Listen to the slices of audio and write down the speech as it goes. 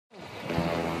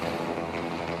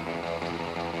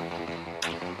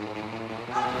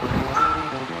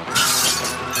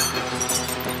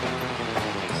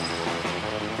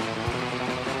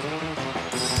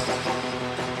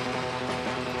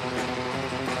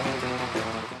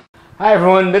Hi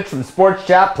everyone, Mitch from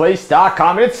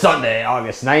SportsChatPlace.com, and it's Sunday,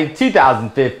 August 9th,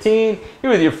 2015. Here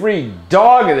with your free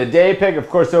dog of the day pick. Of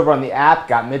course, over on the app,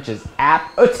 got Mitch's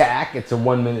App Attack. It's a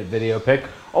 1-minute video pick,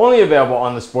 only available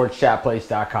on the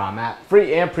SportsChatPlace.com app.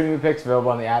 Free and premium picks available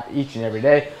on the app each and every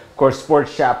day. Of course,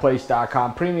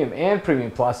 SportsChatPlace.com Premium and Premium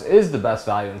Plus is the best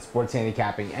value in sports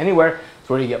handicapping anywhere. It's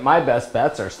where you get my best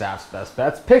bets, our staff's best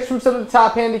bets, picks from some of the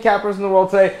top handicappers in the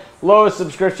world today, lowest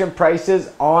subscription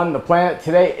prices on the planet.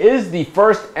 Today is the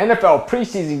first NFL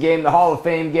preseason game, the Hall of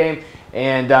Fame game,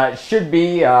 and should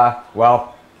be,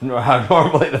 well, how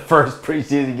normally the first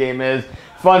preseason game is.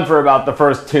 Fun for about the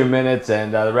first 2 minutes,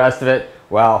 and the rest of it,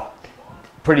 well,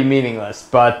 pretty meaningless.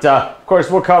 But of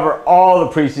course, we'll cover all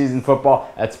the preseason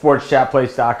football at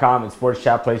SportsChatPlace.com and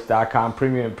SportsChatPlace.com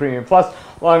Premium and Premium Plus,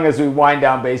 as long as we wind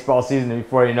down baseball season. And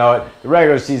before you know it, the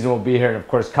regular season will be here, and of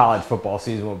course, college football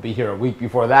season will be here a week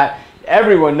before that.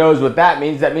 Everyone knows what that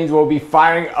means. That means we'll be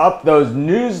firing up those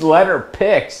newsletter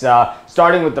picks,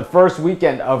 starting with the first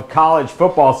weekend of college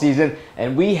football season,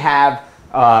 and we have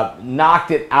knocked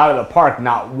it out of the park.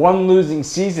 Not one losing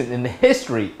season in the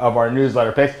history of our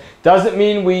newsletter picks. Doesn't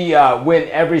mean we win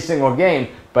every single game,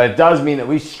 but it does mean that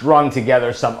we've strung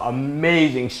together some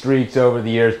amazing streaks over the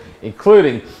years,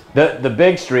 including the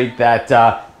big streak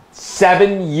that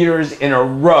 7 years in a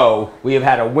row we have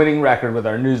had a winning record with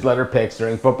our newsletter picks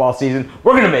during football season.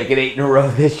 We're going to make it 8 in a row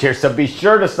this year, so be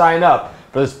sure to sign up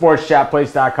for the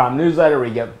SportsChatPlace.com newsletter where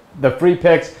you get the free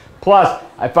picks. Plus,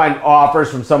 I find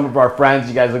offers from some of our friends.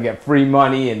 You guys will get free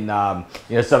money in some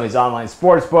of these online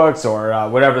sports books or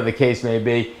whatever the case may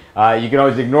be. You can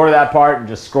always ignore that part and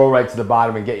just scroll right to the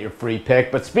bottom and get your free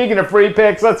pick. But speaking of free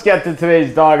picks, let's get to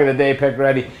today's dog of the day pick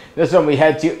ready. This one we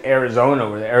head to Arizona,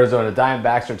 where the Arizona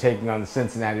Diamondbacks are taking on the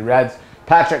Cincinnati Reds.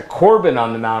 Patrick Corbin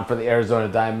on the mound for the Arizona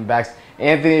Diamondbacks.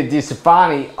 Anthony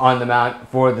DeSclafani on the mound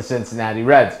for the Cincinnati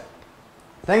Reds.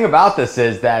 The thing about this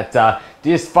is that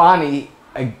DeSclafani,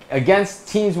 against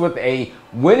teams with a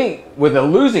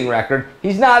losing record,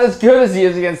 he's not as good as he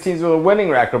is against teams with a winning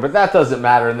record, but that doesn't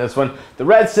matter in this one. The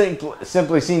Reds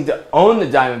simply seem to own the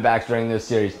Diamondbacks during this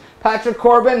series. Patrick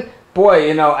Corbin,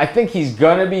 boy, I think he's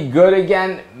gonna be good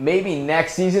again, maybe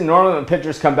next season. Normally when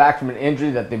pitchers come back from an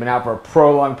injury that they've been out for a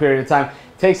prolonged period of time,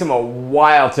 it takes them a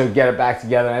while to get it back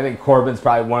together, and I think Corbin's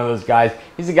probably one of those guys.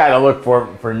 He's a guy to look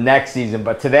for next season.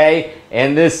 But today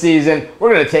and this season,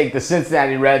 we're going to take the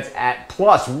Cincinnati Reds at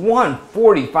plus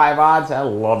 145 odds. I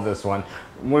love this one.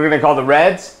 We're going to call the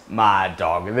Reds my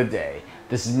dog of the day.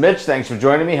 This is Mitch. Thanks for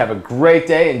joining me. Have a great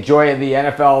day. Enjoy the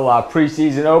NFL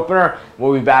preseason opener.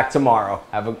 We'll be back tomorrow.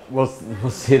 We'll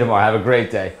see you tomorrow. Have a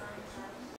great day.